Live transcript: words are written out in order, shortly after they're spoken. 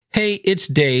Hey, it's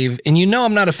Dave, and you know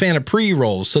I'm not a fan of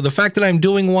pre-rolls, so the fact that I'm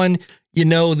doing one, you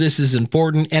know this is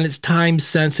important, and it's time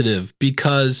sensitive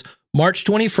because March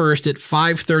 21st at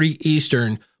 5:30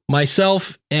 Eastern,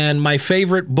 myself and my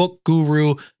favorite book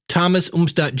guru, Thomas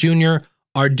Umstattd Jr.,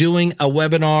 are doing a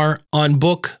webinar on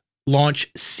book launch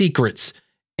secrets.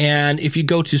 And if you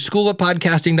go to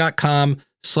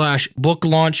schoolofpodcasting.com/book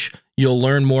launch, you'll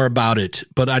learn more about it.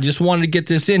 But I just wanted to get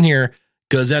this in here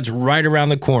because that's right around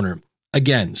the corner.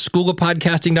 Again,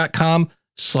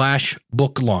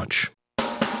 schoolofpodcasting.com/book launch.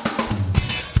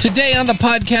 Today on the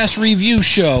podcast review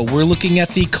show, we're looking at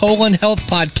the Colon Health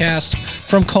Podcast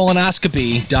from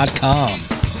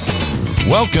colonoscopy.com.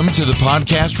 Welcome to the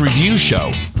podcast review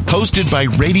show, hosted by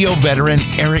radio veteran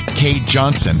Eric K.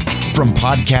 Johnson from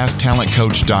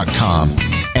podcasttalentcoach.com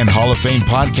and Hall of Fame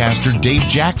podcaster Dave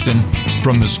Jackson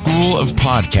from the School of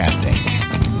Podcasting.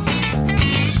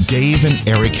 Dave and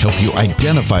Eric help you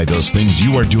identify those things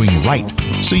you are doing right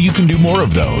so you can do more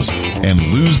of those and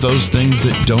lose those things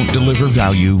that don't deliver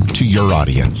value to your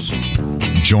audience.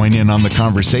 Join in on the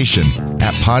conversation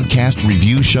at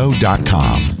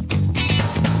podcastreviewshow.com.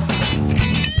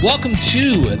 Welcome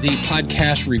to the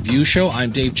podcast review show.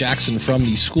 I'm Dave Jackson from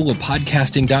the School of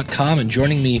Podcasting.com, and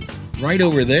joining me right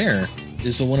over there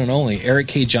is the one and only Eric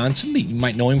K. Johnson. You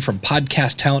might know him from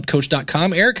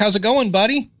podcasttalentcoach.com. Eric, how's it going,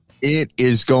 buddy? It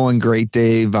is going great,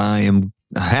 Dave. I am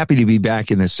happy to be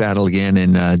back in the saddle again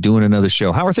and doing another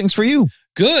show. How are things for you?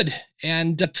 Good.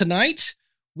 And tonight,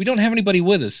 we don't have anybody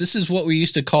with us. This is what we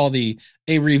used to call a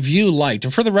review light.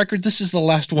 And for the record, this is the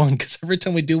last one because every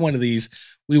time we do one of these,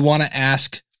 we want to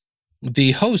ask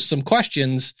the host some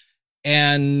questions.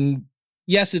 And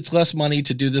yes, it's less money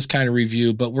to do this kind of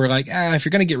review, but we're like, if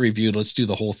you're going to get reviewed, let's do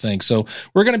the whole thing. So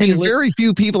we're going to be very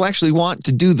few people actually want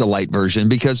to do the light version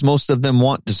because most of them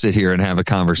want to sit here and have a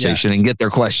conversation and get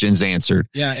their questions answered.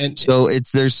 Yeah. And so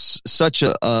there's such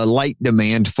a light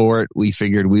demand for it. We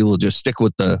figured we will just stick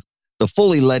with the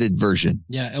fully leaded version.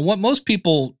 Yeah. And what most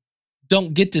people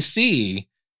don't get to see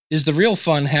is the real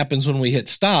fun happens when we hit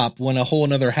stop, when a whole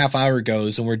another half hour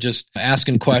goes and we're just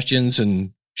asking questions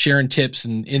and sharing tips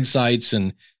and insights,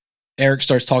 and Eric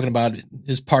starts talking about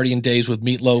his partying days with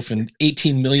Meatloaf and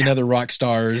 18 million other rock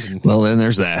stars. And, well, then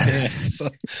there's that. Yeah,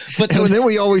 but then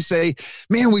we always say,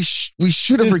 man, we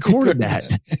should have recorded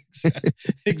that.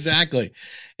 Exactly.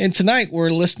 And tonight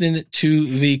we're listening to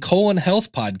the Colon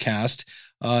Health Podcast.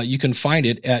 You can find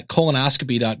it at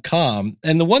colonoscopy.com.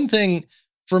 And the one thing,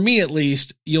 for me at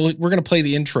least, we're going to play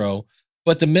the intro.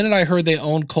 But the minute I heard they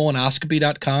owned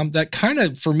colonoscopy.com, that kind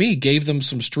of, for me, gave them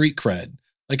some street cred.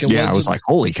 I was like,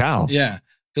 holy cow. Yeah.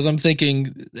 Because I'm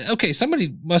thinking, okay,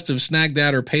 somebody must have snagged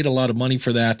that or paid a lot of money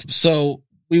for that. So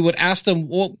we would ask them,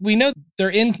 well, we know they're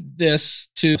in this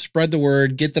to spread the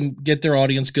word, get their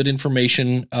audience good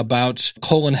information about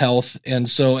colon health. And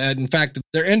so, in fact,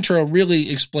 their intro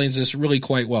really explains this really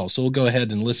quite well. So we'll go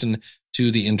ahead and listen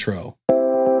to the intro.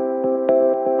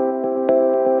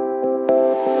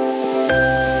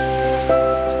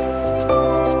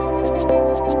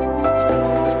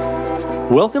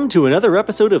 Welcome to another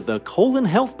episode of the Colon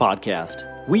Health Podcast.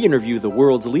 We interview the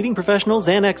world's leading professionals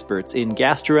and experts in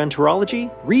gastroenterology,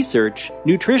 research,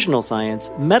 nutritional science,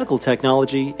 medical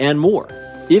technology, and more.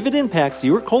 If it impacts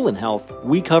your colon health,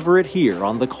 we cover it here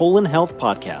on the Colon Health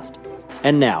Podcast.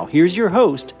 And now, here's your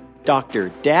host, Dr.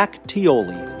 Dak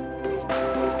Tioli.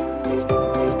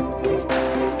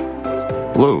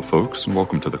 Hello, folks, and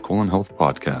welcome to the Colon Health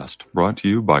Podcast, brought to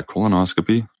you by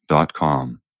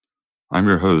colonoscopy.com. I'm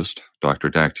your host, Dr.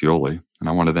 Dak Tioli, and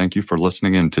I want to thank you for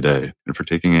listening in today and for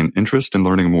taking an interest in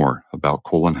learning more about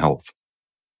colon health.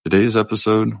 Today's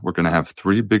episode, we're going to have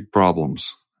 3 big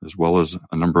problems, as well as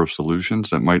a number of solutions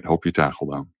that might help you tackle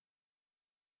them.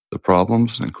 The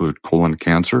problems include colon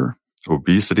cancer,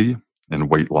 obesity, and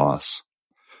weight loss.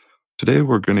 Today,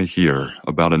 we're going to hear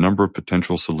about a number of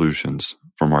potential solutions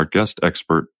from our guest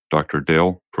expert, Dr.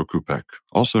 Dale Prokupec,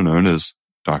 also known as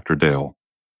Dr. Dale.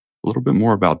 A little bit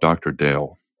more about Dr.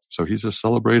 Dale. So he's a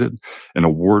celebrated and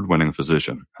award-winning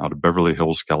physician out of Beverly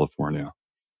Hills, California.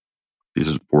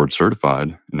 He's board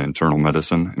certified in internal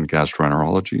medicine and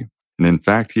gastroenterology. And in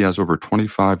fact, he has over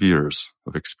 25 years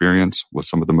of experience with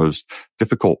some of the most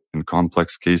difficult and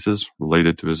complex cases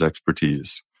related to his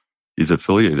expertise. He's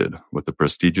affiliated with the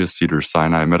prestigious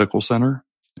Cedars-Sinai Medical Center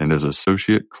and is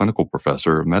associate clinical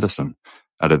professor of medicine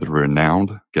at the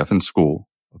renowned Geffen School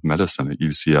of Medicine at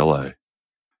UCLA.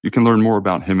 You can learn more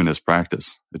about him and his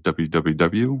practice at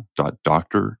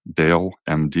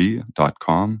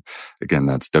www.drdalemd.com. Again,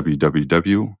 that's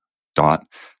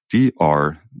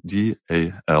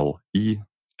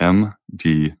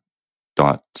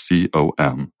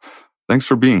www.drdalemd.com. Thanks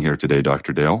for being here today,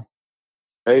 Dr. Dale.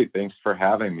 Hey, thanks for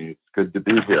having me. It's good to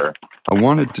be here. I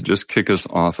wanted to just kick us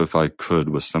off, if I could,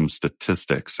 with some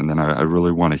statistics, and then I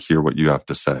really want to hear what you have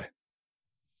to say.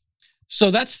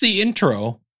 So that's the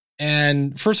intro.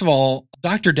 And first of all,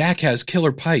 Dr. Dak has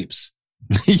killer pipes.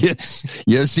 Yes,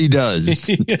 he does.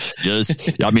 Yes,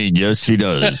 he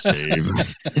does, Dave.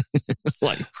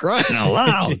 Like crying out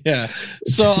loud. Yeah.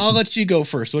 So I'll let you go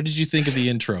first. What did you think of the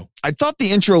intro? I thought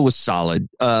the intro was solid.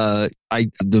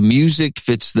 The music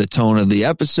fits the tone of the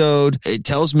episode. It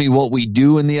tells me what we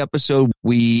do in the episode.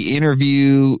 We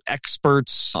interview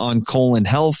experts on colon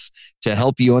health to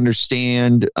help you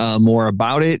understand more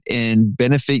about it and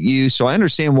benefit you. So I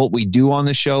understand what we do on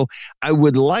the show. I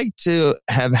would like to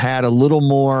have had a little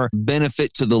more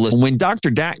benefit to the list. When Dr.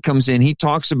 Dak comes in, he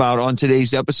talks about on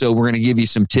today's episode, we're going to give you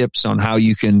some tips on how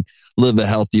you can live a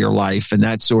healthier life and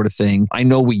that sort of thing. I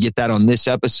know we get that on this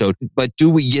episode, but do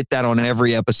we get that on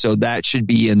every episode? That should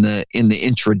be in the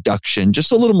introduction.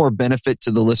 Just a little more benefit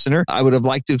to the listener. I would have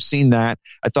liked to have seen that.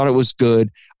 I thought it was good.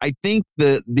 I think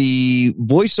the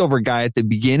voiceover guy at the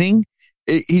beginning,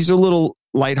 he's a little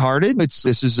lighthearted. This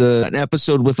is an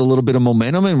episode with a little bit of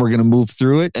momentum, and we're going to move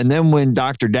through it. And then when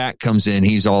Dr. Dak comes in,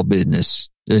 he's all business.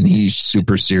 And he's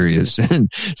super serious. And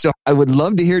so I would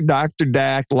love to hear Dr.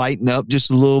 Dak lighten up just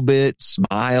a little bit,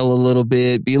 smile a little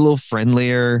bit, be a little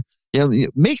friendlier. You know,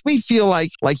 make me feel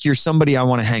like you're somebody I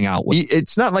want to hang out with.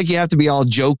 It's not like you have to be all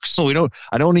jokes. So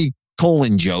I don't need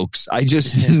colon jokes. I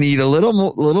just need a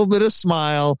little bit of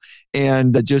smile,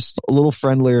 and just a little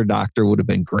friendlier doctor would have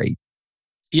been great.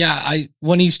 Yeah.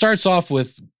 When he starts off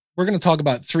with, we're going to talk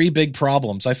about 3 big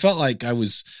problems. I felt like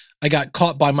I got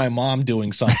caught by my mom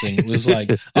doing something. It was like,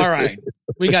 all right,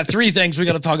 we got 3 things we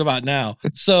got to talk about now.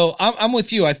 So I'm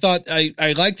with you. I thought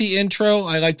I liked the intro.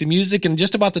 I liked the music. And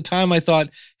just about the time I thought,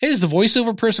 hey, is the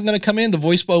voiceover person going to come in? The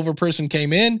voiceover person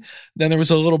came in. Then there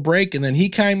was a little break, and then he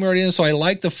came right in. So I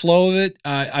liked the flow of it.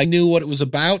 I knew what it was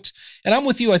about. And I'm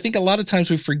with you. I think a lot of times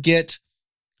we forget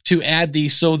to add the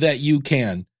 "so that you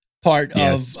can" part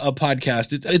of a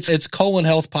podcast. It's colon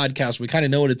health podcast. We kind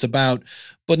of know what it's about,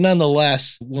 but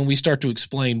nonetheless, when we start to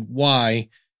explain why,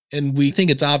 and we think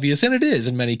it's obvious, and it is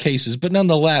in many cases, but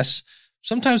nonetheless,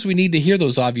 sometimes we need to hear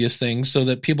those obvious things so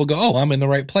that people go, oh, I'm in the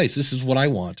right place. This is what I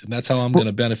want. And that's how I'm going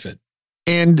to benefit.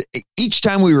 And each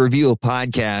time we review a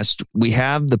podcast, we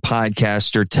have the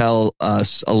podcaster tell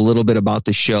us a little bit about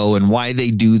the show and why they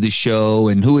do the show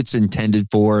and who it's intended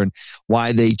for and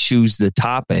why they choose the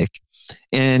topic.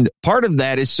 And part of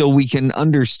that is so we can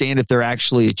understand if they're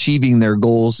actually achieving their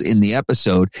goals in the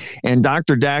episode. And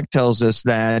Dr. Dak tells us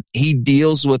that he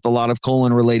deals with a lot of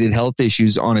colon-related health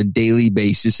issues on a daily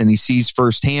basis, and he sees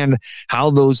firsthand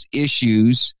how those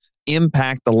issues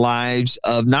impact the lives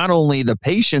of not only the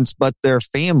patients, but their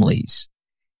families.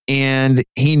 And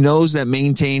he knows that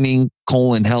maintaining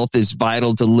colon health is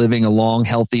vital to living a long,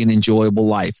 healthy, and enjoyable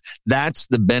life. That's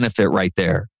the benefit right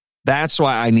there. That's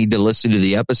why I need to listen to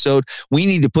the episode. We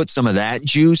need to put some of that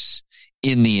juice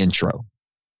in the intro.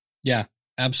 Yeah,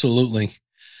 absolutely.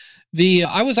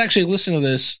 I was actually listening to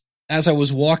this as I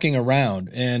was walking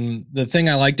around, and the thing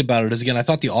I liked about it is, again, I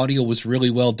thought the audio was really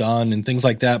well done and things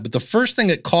like that. But the first thing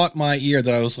that caught my ear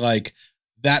that I was like,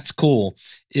 that's cool,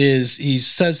 is he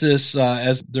says this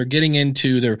as they're getting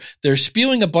into, they're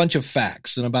spewing a bunch of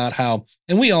facts and about how,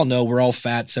 and we all know we're all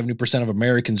fat, 70% of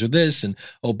Americans are this, and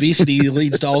obesity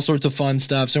leads to all sorts of fun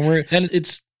stuff. And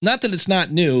it's not that it's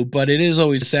not new, but it is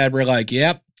always sad. We're like,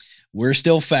 yep, we're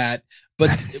still fat.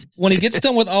 But when he gets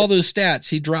done with all those stats,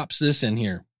 he drops this in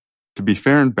here. To be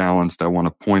fair and balanced, I want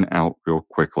to point out real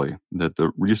quickly that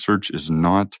the research is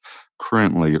not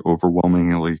currently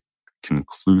overwhelmingly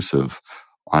conclusive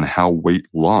on how weight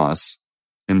loss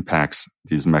impacts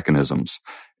these mechanisms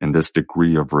and this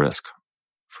degree of risk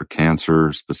for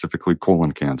cancer, specifically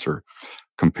colon cancer,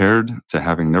 compared to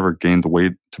having never gained the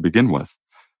weight to begin with.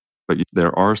 But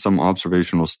there are some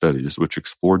observational studies which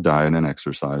explore diet and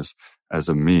exercise as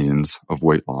a means of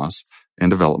weight loss and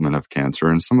development of cancer.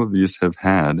 And some of these have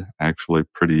had actually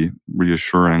pretty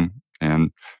reassuring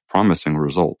and promising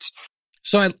results.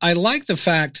 So I like the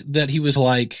fact that he was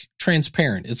like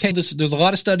transparent. It's, hey, there's a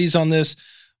lot of studies on this,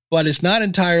 but it's not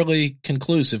entirely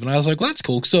conclusive. And I was like, well, that's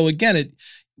cool. So again,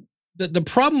 the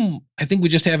problem I think we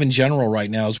just have in general right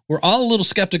now is we're all a little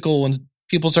skeptical when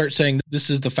people start saying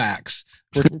this is the facts.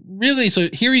 So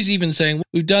here he's even saying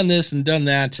we've done this and done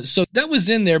that. So that was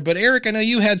in there. But Eric, I know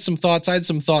you had some thoughts. I had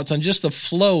some thoughts on just the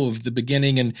flow of the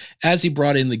beginning and as he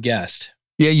brought in the guest.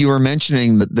 Yeah, you were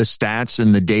mentioning the stats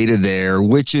and the data there,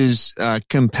 which is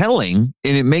compelling,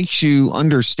 and it makes you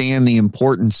understand the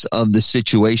importance of the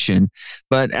situation.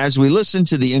 But as we listen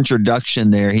to the introduction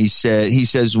there, he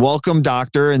says, "Welcome,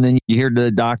 doctor." And then you hear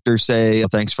the doctor say,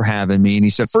 "Thanks for having me." And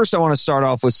he said, "First, I want to start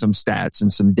off with some stats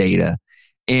and some data."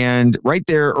 And right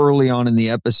there early on in the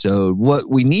episode, what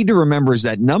we need to remember is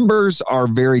that numbers are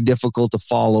very difficult to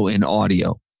follow in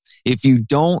audio. If you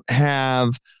don't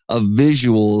have a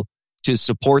visual to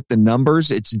support the numbers,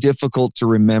 it's difficult to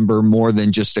remember more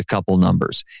than just a couple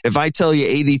numbers. If I tell you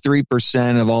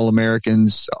 83% of all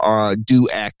Americans do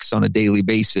X on a daily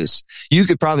basis, you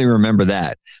could probably remember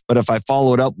that. But if I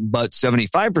follow it up, but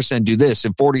 75% do this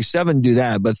and 47 do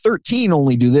that, but 13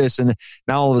 only do this, and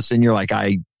now all of a sudden you're like,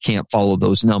 I can't follow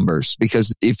those numbers,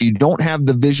 because if you don't have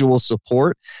the visual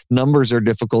support, numbers are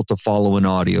difficult to follow in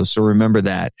audio. So remember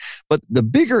that. But the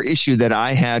bigger issue that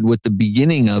I had with the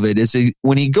beginning of it is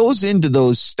when he goes into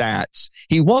those stats,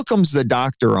 he welcomes the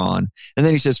doctor on, and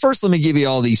then he says, "First, let me give you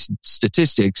all these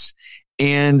statistics."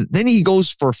 And then he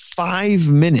goes for 5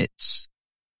 minutes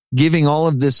giving all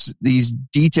of these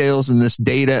details and this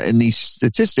data and these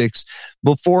statistics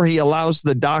before he allows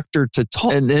the doctor to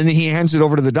talk. And then he hands it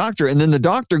over to the doctor. And then the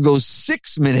doctor goes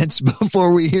 6 minutes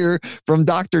before we hear from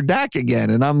Dr. Dak again.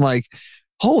 And I'm like,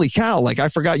 holy cow, like I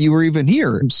forgot you were even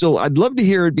here. So I'd love to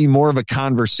hear it be more of a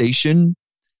conversation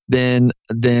than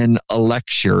a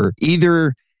lecture.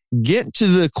 Either get to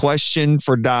the question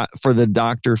for the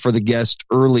doctor, for the guest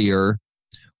earlier,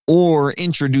 or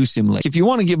introduce him late. If you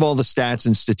want to give all the stats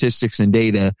and statistics and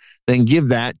data, then give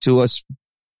that to us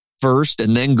first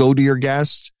and then go to your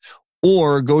guest,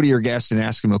 or go to your guest and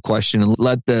ask him a question and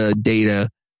let the data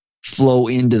flow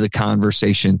into the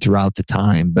conversation throughout the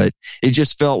time. But it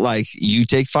just felt like you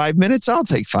take 5 minutes, I'll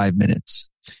take 5 minutes.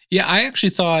 Yeah, I actually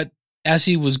thought as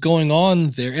he was going on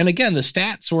there, and again, the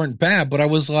stats weren't bad, but I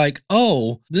was like,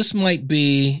 oh, this might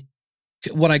be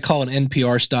what I call an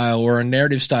NPR style or a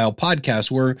narrative style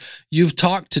podcast, where you've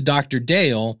talked to Dr.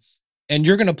 Dale and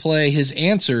you're going to play his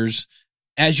answers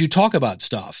as you talk about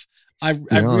stuff.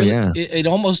 It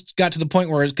almost got to the point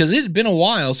where, because it had been a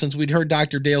while since we'd heard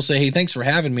Dr. Dale say, "Hey, thanks for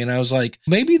having me." And I was like,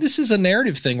 maybe this is a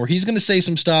narrative thing where he's going to say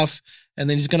some stuff and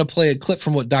then he's going to play a clip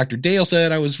from what Dr. Dale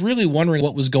said. I was really wondering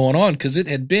what was going on, because it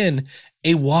had been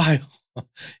a while.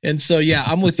 And so, yeah,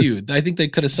 I'm with you. I think they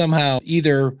could have somehow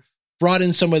either brought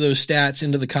in some of those stats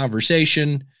into the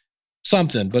conversation,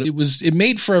 something, but it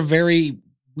made for a very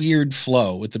weird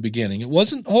flow at the beginning. It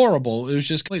wasn't horrible. It was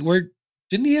just, wait,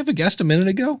 didn't he have a guest a minute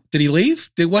ago? Did he leave?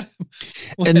 Did what?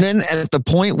 And then at the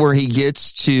point where he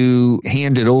gets to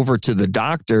hand it over to the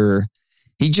doctor,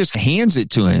 he just hands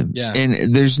it to him. Yeah.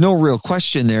 And there's no real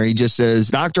question there. He just says,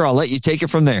 "Doctor, I'll let you take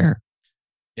it from there."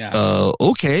 Yeah.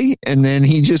 Okay. And then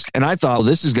and I thought, well,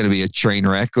 this is going to be a train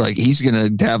wreck. Like he's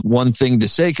going to have one thing to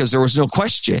say, because there was no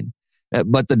question.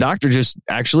 But the doctor just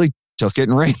actually took it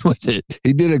and ran with it.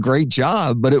 He did a great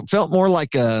job, but it felt more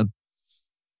like a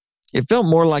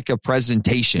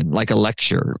presentation, like a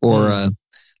lecture or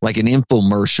like an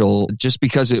infomercial, just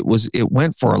because it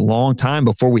went for a long time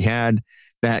before we had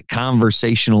that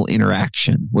conversational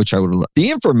interaction, which I would love. The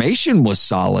information was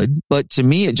solid, but to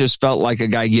me, it just felt like a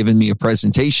guy giving me a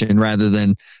presentation rather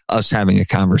than us having a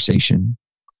conversation.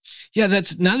 Yeah,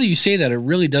 now that you say that, it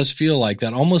really does feel like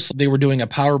that. Almost they were doing a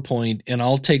PowerPoint, and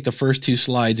I'll take the first 2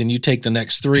 slides and you take the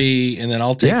next 3, and then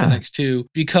I'll take the next 2,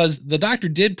 because the doctor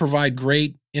did provide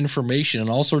great information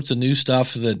and all sorts of new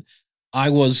stuff that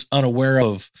I was unaware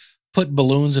of. Put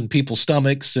balloons in people's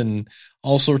stomachs and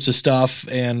all sorts of stuff.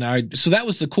 And so that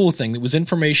was the cool thing. It was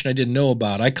information I didn't know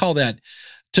about. I call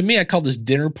this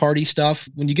dinner party stuff.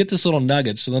 When you get this little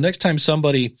nugget. So the next time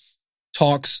somebody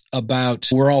talks about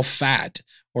we're all fat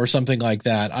or something like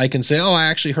that, I can say, "Oh, I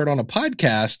actually heard on a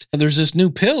podcast there's this new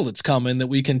pill that's coming that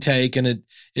we can take, and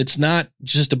it's not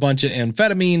just a bunch of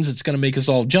amphetamines. It's going to make us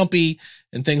all jumpy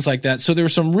and things like that." So there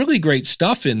was some really great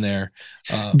stuff in there.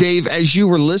 Dave, as you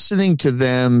were listening to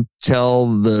them tell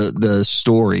the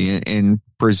story and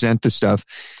present the stuff,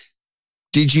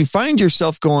 did you find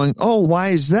yourself going, "Oh,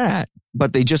 why is that?"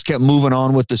 But they just kept moving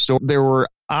on with the story. There were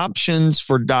options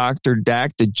for Dr.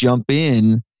 Dak to jump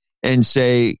in and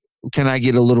say, "Can I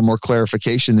get a little more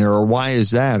clarification there?" Or "Why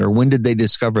is that?" Or "When did they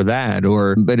discover that?"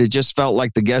 But it just felt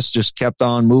like the guest just kept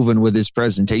on moving with his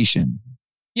presentation.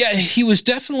 Yeah, he was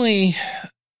definitely,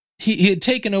 he had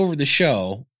taken over the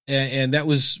show, and that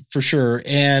was for sure.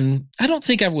 And I don't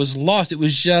think I was lost. It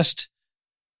was just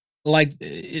like,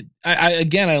 I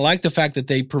like the fact that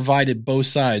they provided both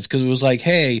sides, because it was like,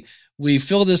 hey, we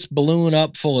fill this balloon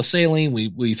up full of saline.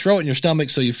 We throw it in your stomach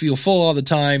so you feel full all the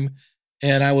time.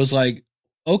 And I was like,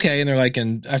 okay. And they're like,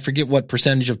 and I forget what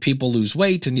percentage of people lose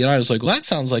weight. And I was like, well, that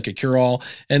sounds like a cure all.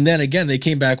 And then again, they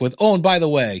came back with, oh, and by the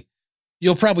way,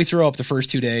 you'll probably throw up the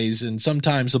first 2 days and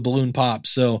sometimes the balloon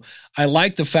pops. So I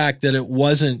like the fact that it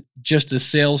wasn't just a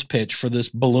sales pitch for this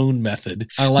balloon method.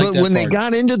 I like that. But when they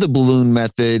got into the balloon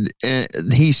method,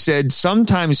 he said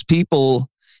sometimes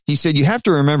he said, you have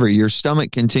to remember your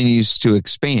stomach continues to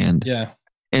expand. Yeah.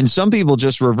 And some people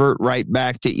just revert right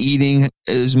back to eating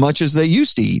as much as they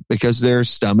used to eat because their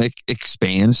stomach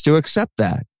expands to accept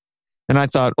that. And I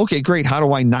thought, okay, great. How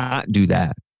do I not do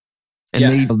that?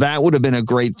 And that would have been a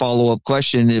great follow-up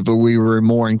question if we were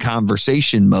more in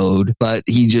conversation mode, but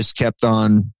he just kept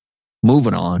on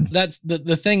moving on. That's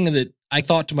the thing that I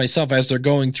thought to myself as they're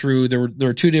going through. There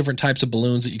were two different types of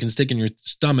balloons that you can stick in your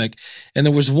stomach. And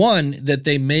there was one that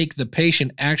they make the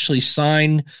patient actually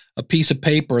sign a piece of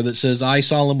paper that says, I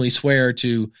solemnly swear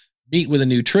to meet with a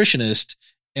nutritionist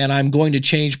and I'm going to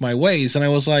change my ways. And I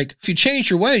was like, if you changed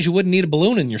your ways, you wouldn't need a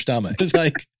balloon in your stomach. It's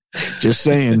like, just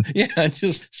saying. Yeah.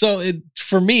 Just so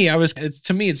for me,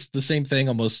 to me, it's the same thing,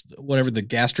 almost whatever the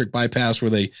gastric bypass where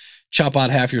they chop out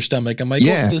half your stomach. I'm like,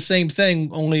 well, it's the same thing.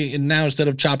 Only now, instead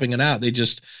of chopping it out, they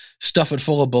just stuff it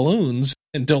full of balloons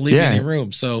and don't leave any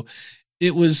room. So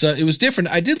it was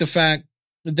different. I did the fact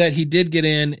that he did get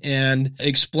in and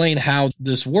explain how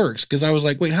this works. Cause I was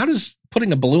like, wait, how does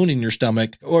putting a balloon in your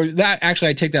stomach or that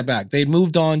actually, I take that back. They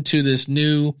moved on to this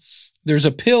new, there's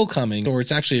a pill coming, or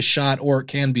it's actually a shot, or it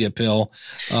can be a pill.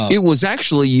 It was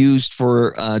actually used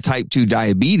for type 2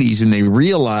 diabetes, and they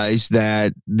realized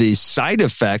that the side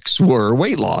effects were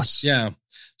weight loss. Yeah.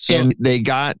 So, and they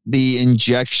got the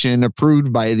injection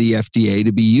approved by the FDA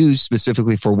to be used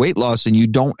specifically for weight loss, and you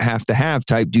don't have to have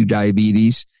type 2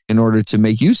 diabetes in order to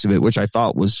make use of it, which I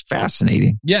thought was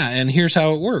fascinating. Yeah, and here's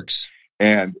how it works.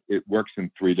 And it works in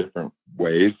 3 different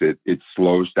ways. It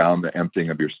slows down the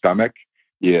emptying of your stomach.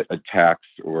 It attacks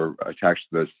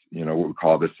this, what we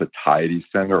call the satiety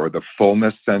center or the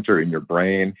fullness center in your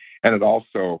brain. And it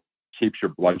also keeps your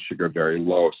blood sugar very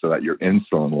low so that your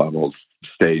insulin levels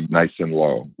stay nice and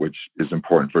low, which is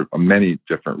important for many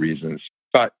different reasons.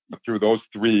 But through those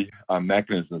 3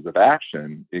 mechanisms of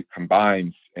action, it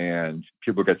combines and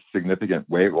people get significant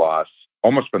weight loss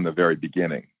almost from the very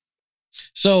beginning.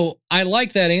 So I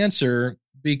like that answer,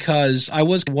 because I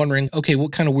was wondering, okay,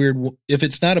 what kind of weird, if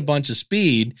it's not a bunch of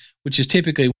speed, which is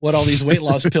typically what all these weight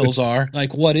loss pills are,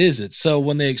 like, what is it? So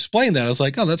when they explained that, I was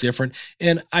like, oh, that's different.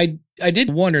 And I did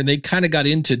wonder, and they kind of got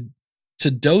into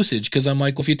dosage, because I'm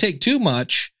like, well, if you take too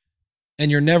much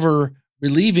and you're never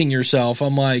relieving yourself,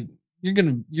 I'm like,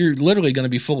 you're literally going to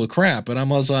be full of crap. And I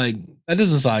was like, that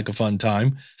doesn't sound like a fun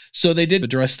time. So they did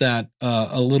address that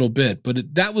a little bit,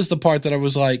 but that was the part that I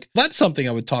was like, that's something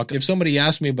I would talk. If somebody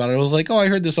asked me about it, I was like, oh, I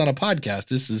heard this on a podcast.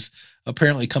 This is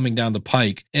apparently coming down the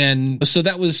pike. And so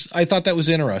I thought that was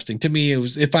interesting. To me, it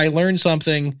was, if I learned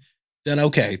something, then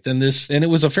okay, and it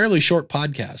was a fairly short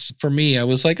podcast. For me, I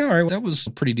was like, all right, that was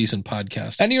a pretty decent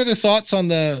podcast. Any other thoughts on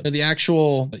the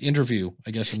actual interview,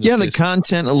 I guess? In this case? The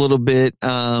content a little bit.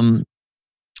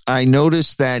 I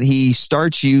noticed that he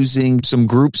starts using some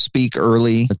group speak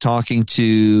early, talking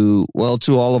to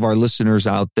all of our listeners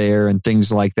out there and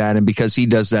things like that. And because he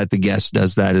does that, the guest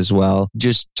does that as well.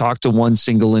 Just talk to one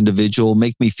single individual,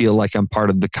 make me feel like I'm part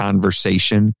of the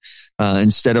conversation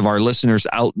instead of our listeners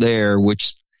out there,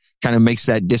 which kind of makes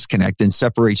that disconnect and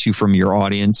separates you from your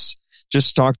audience.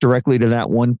 Just talk directly to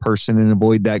that one person and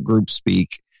avoid that group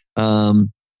speak.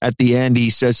 At the end,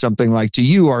 he says something like, to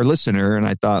you, our listener. And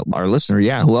I thought, our listener,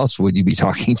 yeah, who else would you be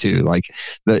talking to? Like,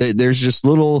 there's just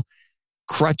little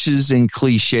crutches and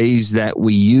cliches that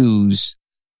we use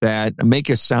that make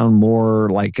us sound more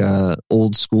like a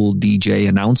old school DJ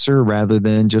announcer rather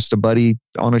than just a buddy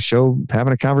on a show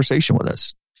having a conversation with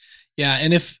us. Yeah.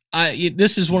 And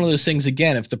this is one of those things,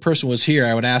 again, if the person was here,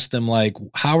 I would ask them, like,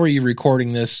 how are you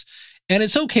recording this? And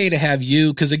it's okay to have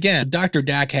you, because again, Dr.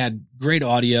 Dak had great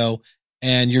audio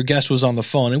and your guest was on the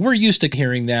phone, and we're used to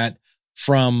hearing that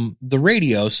from the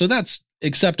radio. So that's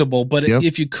acceptable. But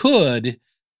if you could,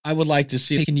 I would like to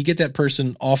see, can you get that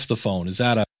person off the phone? Is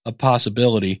that a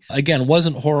possibility? Again,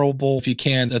 wasn't horrible. If you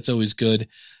can, that's always good.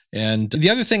 And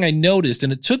the other thing I noticed,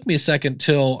 and it took me a second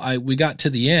till we got to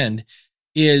the end,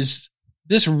 is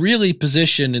this really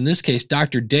positioned, in this case,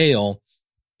 Dr. Dale,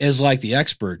 as like the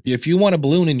expert. If you want a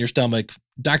balloon in your stomach,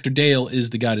 Dr. Dale is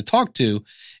the guy to talk to.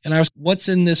 And I was, what's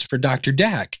in this for Dr.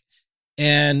 Dak?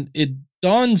 And it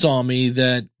dawns on me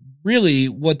that really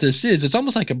what this is, it's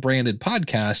almost like a branded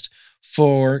podcast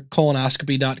for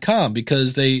colonoscopy.com,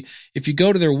 because if you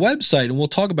go to their website, and we'll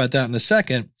talk about that in a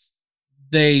second,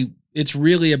 they It's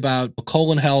really about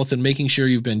colon health and making sure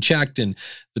you've been checked and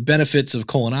the benefits of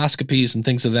colonoscopies and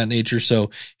things of that nature. So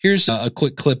here's a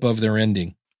quick clip of their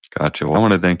ending. Gotcha. Well, I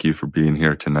want to thank you for being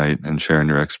here tonight and sharing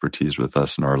your expertise with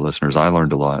us and our listeners. I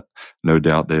learned a lot. No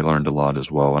doubt they learned a lot as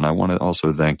well. And I want to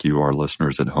also thank you, our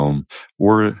listeners at home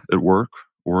or at work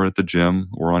or at the gym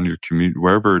or on your commute,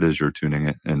 wherever it is you're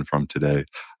tuning in from today.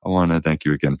 I want to thank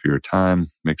you again for your time.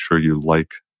 Make sure you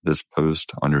like this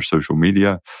post on your social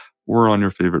media or on your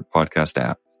favorite podcast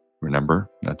app. Remember,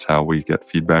 that's how we get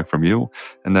feedback from you,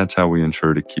 and that's how we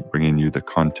ensure to keep bringing you the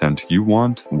content you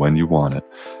want when you want it.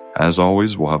 As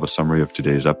always, we'll have a summary of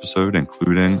today's episode,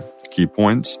 including key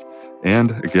points,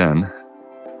 and again,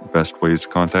 best ways to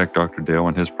contact Dr. Dale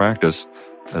and his practice,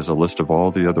 as a list of all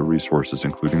the other resources,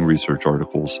 including research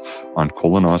articles, on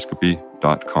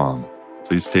colonoscopy.com.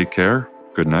 Please take care,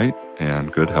 good night,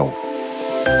 and good health.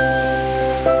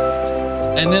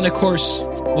 And then, of course,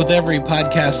 with every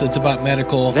podcast that's about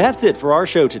medical. That's it for our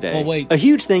show today. Oh, wait. A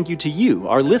huge thank you to you,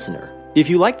 our listener. If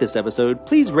you like this episode,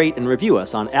 please rate and review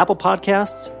us on Apple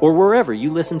Podcasts or wherever you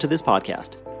listen to this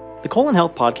podcast. The Colon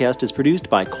Health Podcast is produced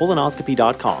by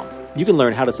colonoscopy.com. You can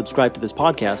learn how to subscribe to this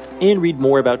podcast and read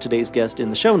more about today's guest in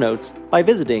the show notes by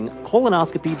visiting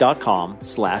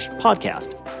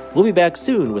colonoscopy.com/podcast. We'll be back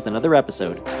soon with another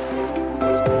episode.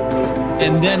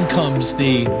 And then comes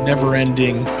the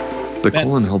never-ending... The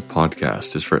Colon Health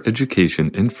Podcast is for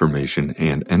education, information,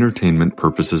 and entertainment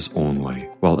purposes only.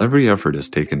 While every effort is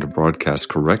taken to broadcast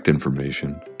correct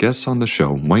information, guests on the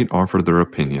show might offer their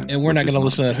opinion. And we're not going to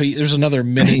listen to that. There's another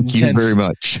minute Thank you very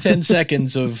much. 10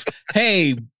 seconds of,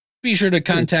 hey, be sure to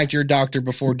contact your doctor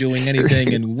before doing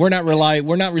anything. And we're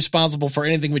not responsible for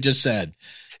anything we just said.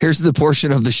 Here's the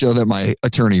portion of the show that my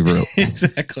attorney wrote.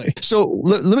 Exactly. So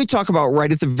let me talk about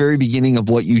right at the very beginning of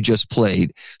what you just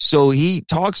played. So he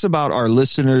talks about our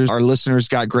listeners. Our listeners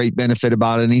got great benefit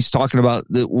about it. And he's talking about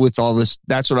with all this.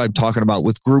 That's what I'm talking about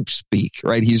with group speak,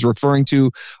 right? He's referring to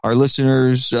our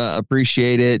listeners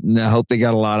appreciate it. And I hope they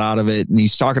got a lot out of it. And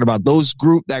he's talking about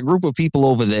that group of people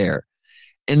over there.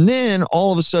 And then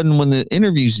all of a sudden, when the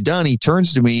interview's done, he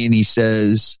turns to me and he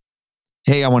says,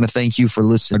 hey, I want to thank you for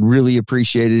listening. I'd really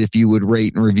appreciate it if you would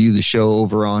rate and review the show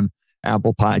over on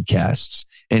Apple Podcasts.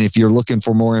 And if you're looking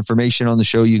for more information on the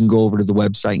show, you can go over to the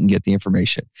website and get the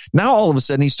information. Now, all of a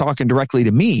sudden, he's talking directly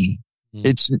to me.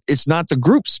 It's not the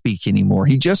group speak anymore.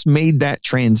 He just made that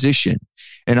transition.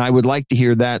 And I would like to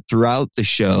hear that throughout the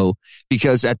show,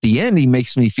 because at the end, he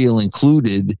makes me feel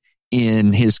included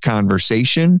in his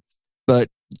conversation. But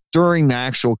during the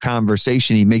actual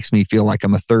conversation, he makes me feel like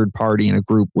I'm a third party in a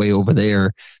group way over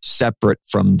there, separate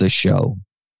from the show.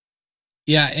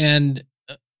 Yeah, and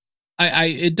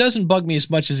it doesn't bug me as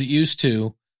much as it used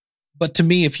to. But to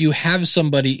me, if you have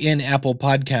somebody in Apple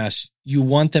Podcasts, you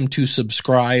want them to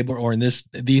subscribe, or in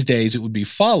these days, it would be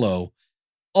follow.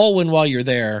 Oh, and while you're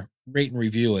there, rate and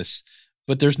review us.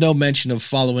 But there's no mention of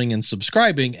following and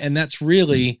subscribing, and that's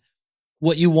really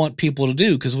what you want people to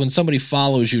do, because when somebody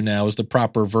follows you now is the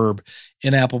proper verb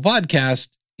in Apple Podcast,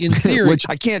 in theory. Which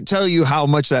I can't tell you how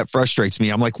much that frustrates me.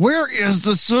 I'm like, where is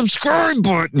the subscribe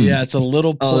button? Yeah, it's a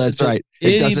little... Oh, that's right.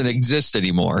 It doesn't exist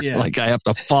anymore. Yeah. Like I have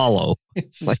to follow.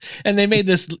 And they made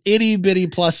this itty bitty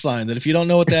plus sign that if you don't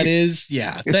know what that is,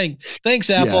 thanks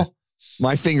Apple. Yeah.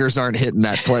 My fingers aren't hitting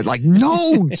that play. Like,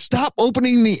 no, stop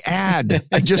opening the ad.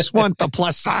 I just want the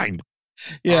plus sign.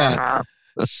 Yeah.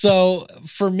 So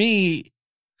for me,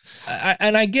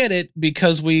 I get it,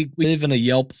 because we live in a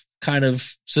Yelp kind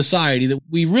of society that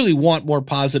we really want more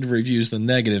positive reviews than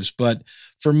negatives. But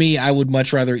for me, I would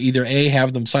much rather either A,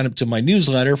 have them sign up to my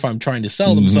newsletter if I'm trying to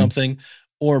sell them something,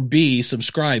 or B,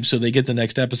 subscribe so they get the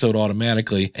next episode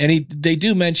automatically. And they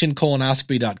do mention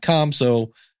colonoscopy.com,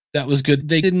 so that was good.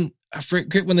 They didn't, I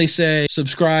forget when they say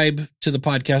subscribe to the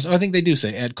podcast. Oh, I think they do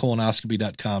say at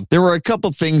colonoscopy.com. There were a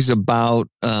couple things about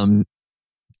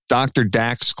Dr.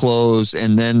 Dak's close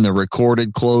and then the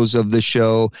recorded close of the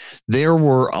show. There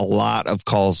were a lot of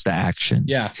calls to action.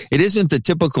 Yeah. It isn't the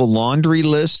typical laundry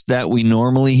list that we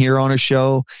normally hear on a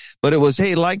show, but it was,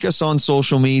 hey, like us on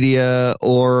social media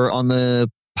or on the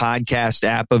podcast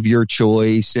app of your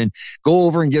choice, and go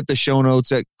over and get the show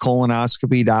notes at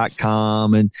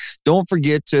colonoscopy.com. And don't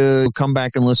forget to come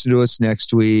back and listen to us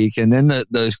next week. And then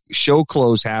the show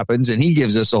close happens and he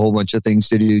gives us a whole bunch of things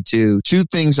to do too. Two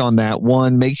things on that.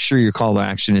 One, make sure your call to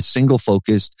action is single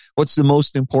focused. What's the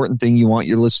most important thing you want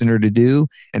your listener to do?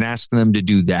 And ask them to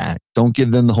do that. Don't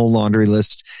give them the whole laundry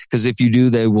list, because if you do,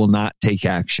 they will not take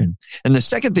action. And the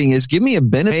second thing is, give me a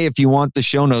benefit. Hey, if you want the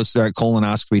show notes there at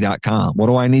colonoscopy.com, what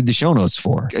do I need the show notes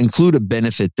for? Include a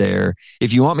benefit there.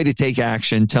 If you want me to take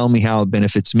action, tell me how it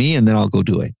benefits me, and then I'll go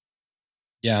do it.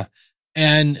 Yeah.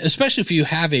 And especially if you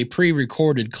have a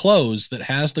pre-recorded close that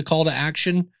has the call to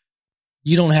action,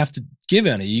 you don't have to give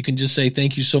any. You can just say,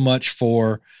 thank you so much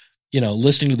for,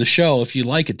 listening to the show. If you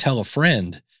like it, tell a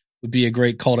friend would be a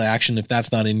great call to action if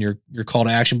that's not in your call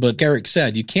to action. But Eric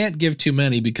said, you can't give too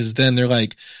many because then they're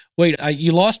like, wait,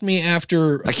 you lost me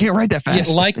after. I can't write that fast.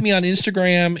 Yeah, like me on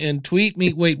Instagram and tweet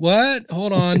me. Wait, what?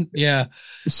 Hold on. Yeah.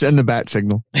 Send the bat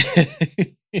signal.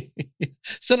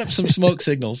 Set up some smoke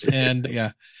signals. And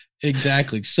yeah,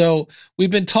 exactly. So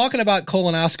we've been talking about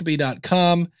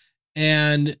colonoscopy.com,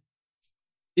 and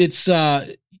it's,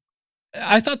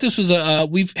 I thought this was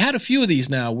we've had a few of these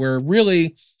now where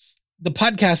really the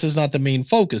podcast is not the main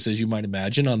focus, as you might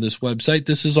imagine, on this website.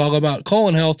 This is all about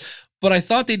colon health, but I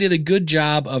thought they did a good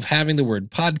job of having the word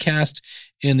podcast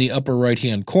in the upper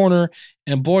right-hand corner.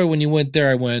 And boy, when you went there,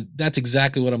 I went, that's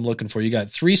exactly what I'm looking for. You got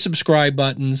 3 subscribe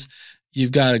buttons.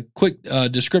 You've got a quick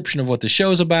description of what the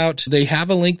show's about. They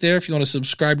have a link there if you want to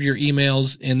subscribe to your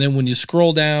emails. And then when you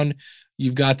scroll down,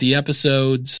 you've got the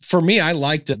episodes. For me, I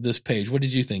liked this page. What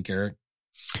did you think, Eric?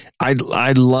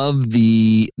 I love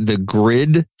the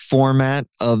grid format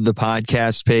of the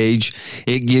podcast page.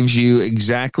 It gives you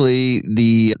exactly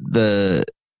the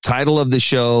title of the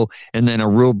show and then a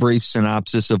real brief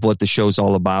synopsis of what the show's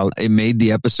all about. It made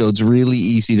the episodes really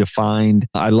easy to find.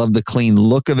 I love the clean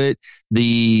look of it.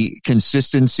 The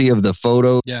consistency of the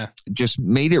photo just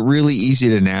made it really easy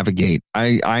to navigate.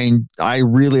 I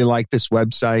really like this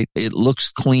website. It looks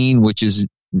clean, which is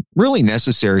really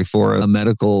necessary for a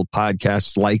medical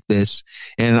podcast like this.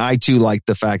 And I too like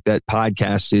the fact that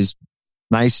podcast is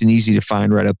nice and easy to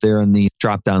find right up there in the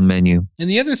drop down menu. And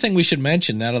the other thing we should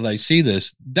mention now that I see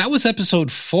this, that was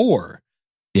episode 4.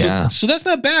 Yeah. So that's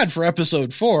not bad for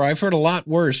episode 4. I've heard a lot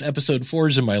worse episode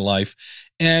 4s in my life.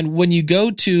 And when you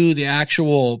go to the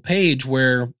actual page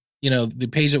where, the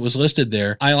page that was listed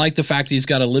there, I like the fact that he's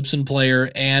got a Libsyn player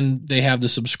and they have the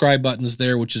subscribe buttons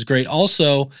there, which is great.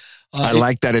 Also, I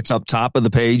like that it's up top of the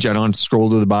page. I don't have to scroll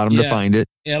to the bottom to find it.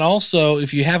 And also,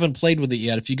 if you haven't played with it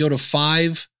yet, if you go to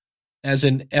 5, as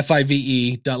in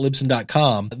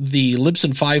five.libsyn.com, the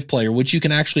Libsyn 5 player, which you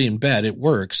can actually embed, it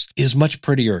works, is much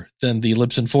prettier than the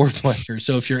Libsyn 4 player.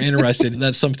 So if you're interested,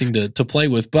 that's something to play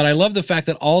with. But I love the fact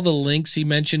that all the links he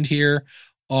mentioned here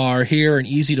are here and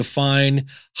easy to find.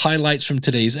 Highlights from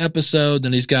today's episode.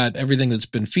 Then he's got everything that's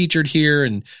been featured here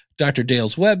and Dr.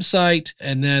 Dale's website.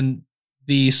 And then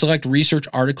the select research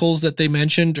articles that they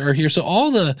mentioned are here. So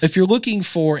if you're looking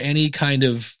for any kind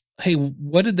of, hey,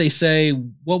 what did they say?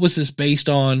 What was this based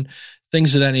on?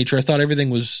 Things of that nature. I thought everything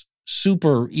was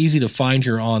super easy to find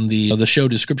here on the show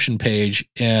description page.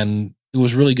 And it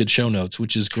was really good show notes,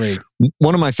 which is great.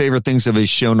 One of my favorite things of his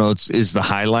show notes is the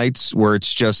highlights, where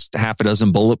it's just half a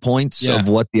dozen bullet points of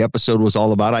what the episode was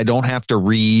all about. I don't have to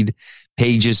read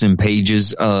pages and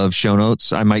pages of show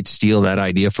notes. I might steal that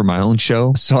idea for my own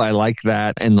show. So I like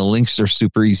that. And the links are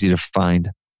super easy to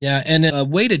find. Yeah. And a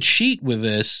way to cheat with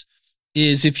this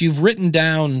is if you've written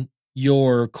down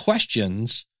your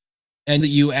questions and that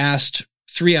you asked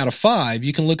 3 out of 5,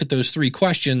 you can look at those 3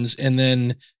 questions and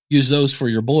then use those for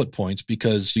your bullet points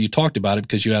because you talked about it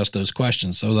because you asked those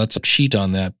questions. So that's a cheat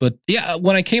on that. But yeah,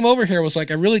 when I came over here, I was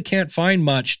like, I really can't find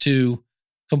much to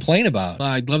complain about.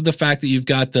 I love the fact that you've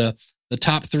got the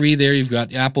top 3 there. You've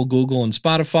got Apple, Google, and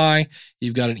Spotify.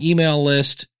 You've got an email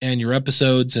list and your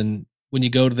episodes. And when you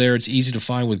go to there, it's easy to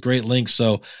find with great links.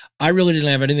 So I really didn't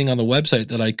have anything on the website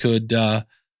that I could, and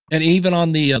even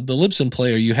on the Libsyn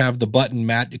player, you have the button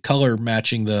color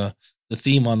matching the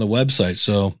theme on the website.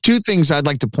 So 2 things I'd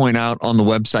like to point out on the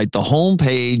website. The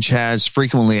homepage has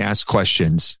frequently asked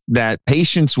questions that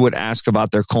patients would ask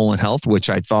about their colon health, which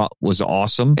I thought was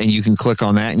awesome. And you can click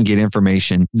on that and get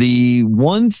information. The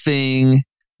one thing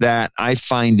that I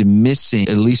find missing,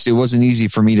 at least it wasn't easy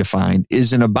for me to find,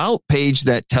 is an about page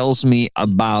that tells me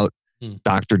about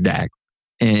Dr. Dag.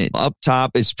 And up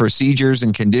top is procedures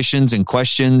and conditions and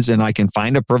questions, and I can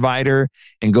find a provider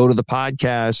and go to the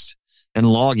podcast and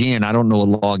log in. I don't know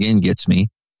what login gets me,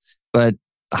 but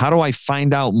how do I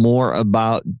find out more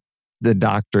about the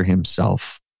doctor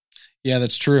himself? Yeah,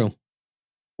 that's true.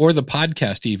 Or the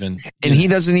podcast even. And he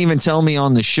doesn't even tell me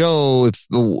on the show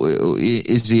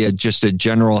is he just a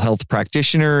general health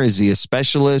practitioner? Is he a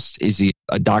specialist? Is he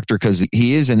a doctor? Because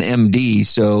he is an MD,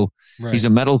 so he's a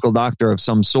medical doctor of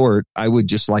some sort. I would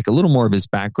just like a little more of his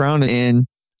background and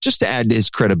just to add to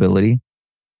his credibility.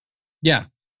 Yeah,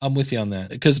 I'm with you on that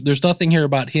because there's nothing here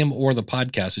about him or the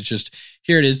podcast. It's just,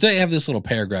 here it is. They have this little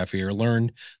paragraph here,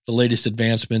 learn the latest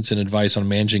advancements and advice on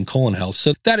managing colon health.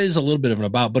 So that is a little bit of an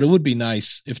about, but it would be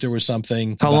nice if there was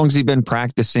something. How long's he been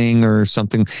practicing or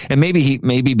something? And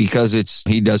maybe because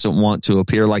he doesn't want to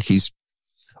appear like he's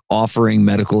offering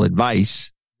medical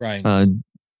advice. Right.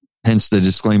 Hence the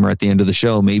disclaimer at the end of the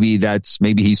show. Maybe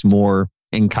he's more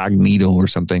incognito or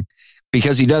something,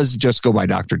 because he does just go by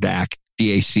Dr. Dak,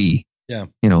 DAC. Yeah.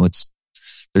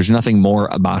 There's nothing more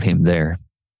about him there.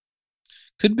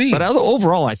 Could be. But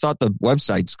overall, I thought the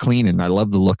website's clean and I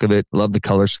love the look of it. Love the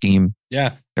color scheme.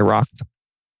 Yeah. It rocked.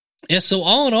 Yeah. So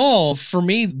all in all, for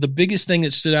me, the biggest thing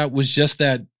that stood out was just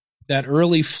that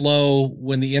early flow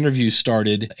when the interview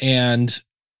started. And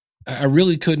I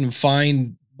really couldn't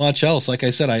find much else. Like I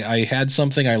said, I had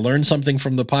something, I learned something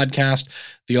from the podcast.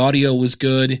 The audio was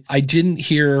good. I didn't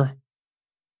hear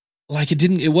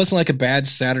it wasn't like a bad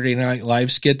Saturday Night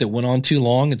Live skit that went on too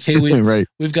long. It's, hey, right.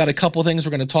 We've got a couple things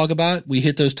we're going to talk about. We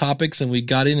hit those topics and we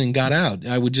got in and got out.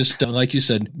 I would just, like you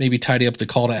said, maybe tidy up the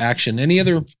call to action. Any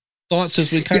other thoughts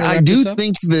as we kind of wrap this up?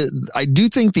 I do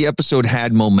think the episode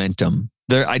had momentum.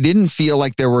 I didn't feel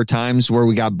like there were times where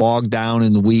we got bogged down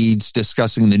in the weeds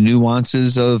discussing the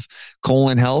nuances of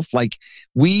colon health. Like,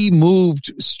 we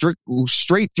moved straight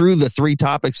through the 3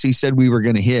 topics he said we were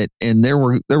going to hit. And there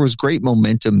was great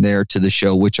momentum there to the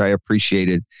show, which I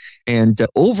appreciated. And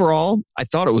overall, I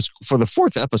thought it was, for the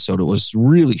 4th episode, it was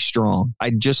really strong.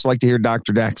 I'd just like to hear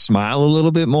Dr. Dak smile a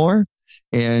little bit more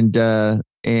and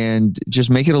just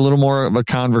make it a little more of a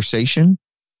conversation.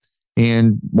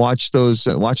 And watch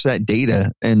that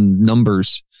data and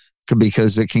numbers,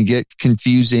 because it can get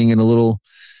confusing and a little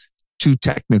too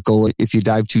technical if you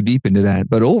dive too deep into that.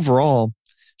 But overall,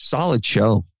 solid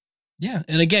show. Yeah.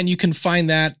 And again, you can find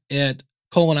that at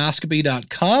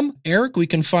colonoscopy.com. Eric, we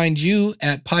can find you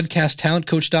at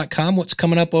podcasttalentcoach.com. What's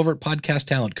coming up over at Podcast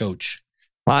Talent Coach?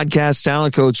 Podcast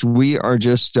Talent Coach, we are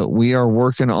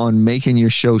working on making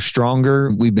your show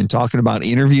stronger. We've been talking about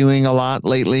interviewing a lot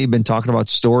lately, been talking about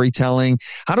storytelling.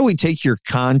 How do we take your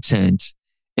content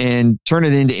and turn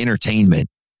it into entertainment?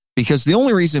 Because the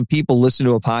only reason people listen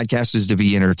to a podcast is to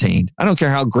be entertained. I don't care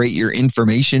how great your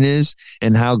information is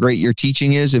and how great your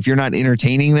teaching is. If you're not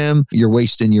entertaining them, you're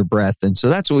wasting your breath. And so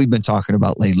that's what we've been talking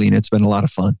about lately, and it's been a lot of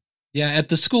fun. Yeah, at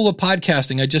the School of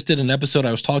Podcasting, I just did an episode.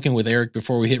 I was talking with Eric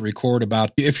before we hit record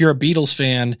about, if you're a Beatles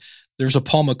fan, there's a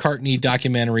Paul McCartney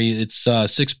documentary. It's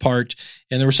 6-part,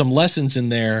 and there were some lessons in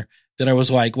there that I was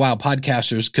like, wow,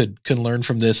 podcasters can learn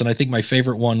from this. And I think my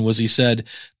favorite one was, he said,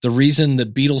 the reason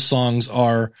that Beatles songs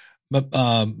are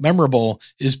memorable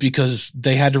is because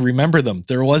they had to remember them.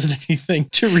 There wasn't anything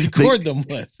to record them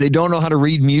with. They don't know how to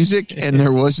read music, and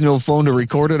there was no phone to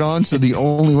record it on. So the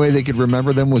only way they could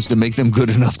remember them was to make them good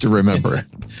enough to remember.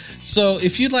 So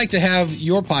if you'd like to have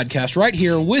your podcast right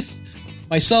here with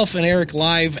myself and Eric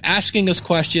live, asking us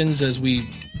questions as we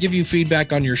give you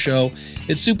feedback on your show,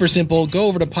 it's super simple. Go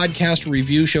over to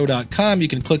podcastreviewshow.com. You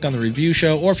can click on the review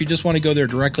show, or if you just want to go there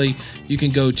directly, you can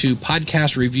go to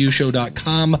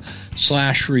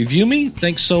podcastreviewshow.com/review me.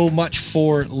 Thanks so much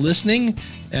for listening.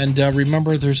 And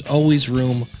remember, there's always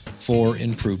room for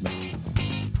improvement.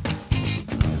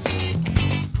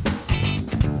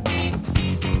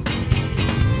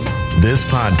 This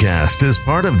podcast is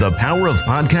part of the Power of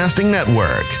Podcasting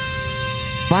Network.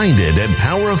 Find it at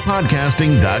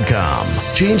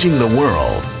powerofpodcasting.com. Changing the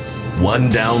world, one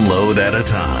download at a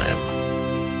time.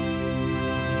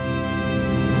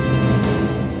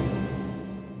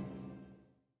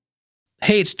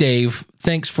 Hey, it's Dave.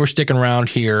 Thanks for sticking around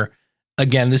here.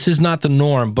 Again, this is not the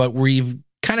norm, but we've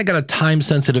kind of got a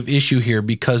time-sensitive issue here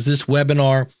because this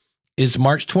webinar is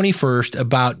March 21st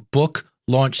about book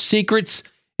launch secrets.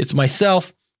 It's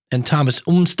myself and Thomas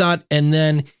Umstadt, and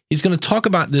then he's going to talk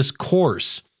about this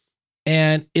course.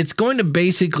 And it's going to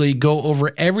basically go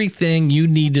over everything you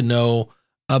need to know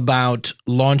about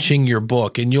launching your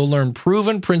book. And you'll learn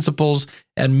proven principles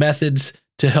and methods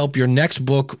to help your next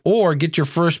book or get your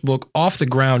first book off the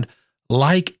ground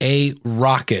like a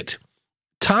rocket.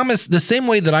 Thomas, the same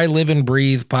way that I live and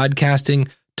breathe podcasting,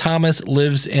 Thomas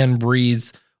lives and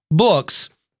breathes books.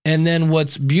 And then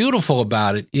what's beautiful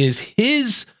about it is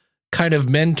his kind of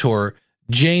mentor,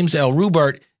 James L.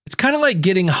 Rubart. It's kind of like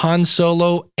getting Han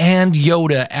Solo and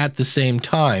Yoda at the same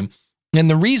time. And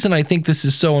the reason I think this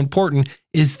is so important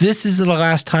is this is the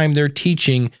last time they're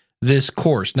teaching this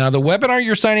course. Now, the webinar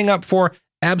you're signing up for,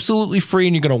 absolutely free,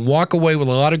 and you're going to walk away with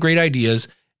a lot of great ideas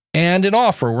and an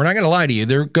offer. We're not going to lie to you.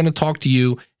 They're going to talk to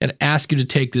you and ask you to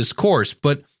take this course.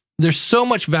 But there's so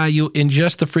much value in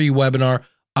just the free webinar.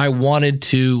 I wanted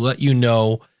to let you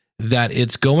know that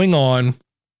it's going on.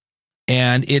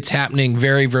 And it's happening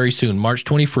very, very soon, March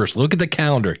 21st. Look at the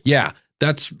calendar. Yeah,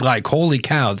 that's like, holy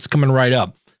cow, it's coming right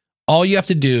up. All you have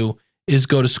to do is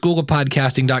go to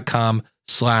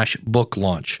schoolofpodcasting.com/book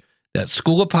launch. That's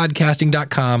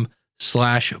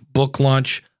schoolofpodcasting.com/book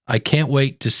launch. I can't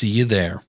wait to see you there.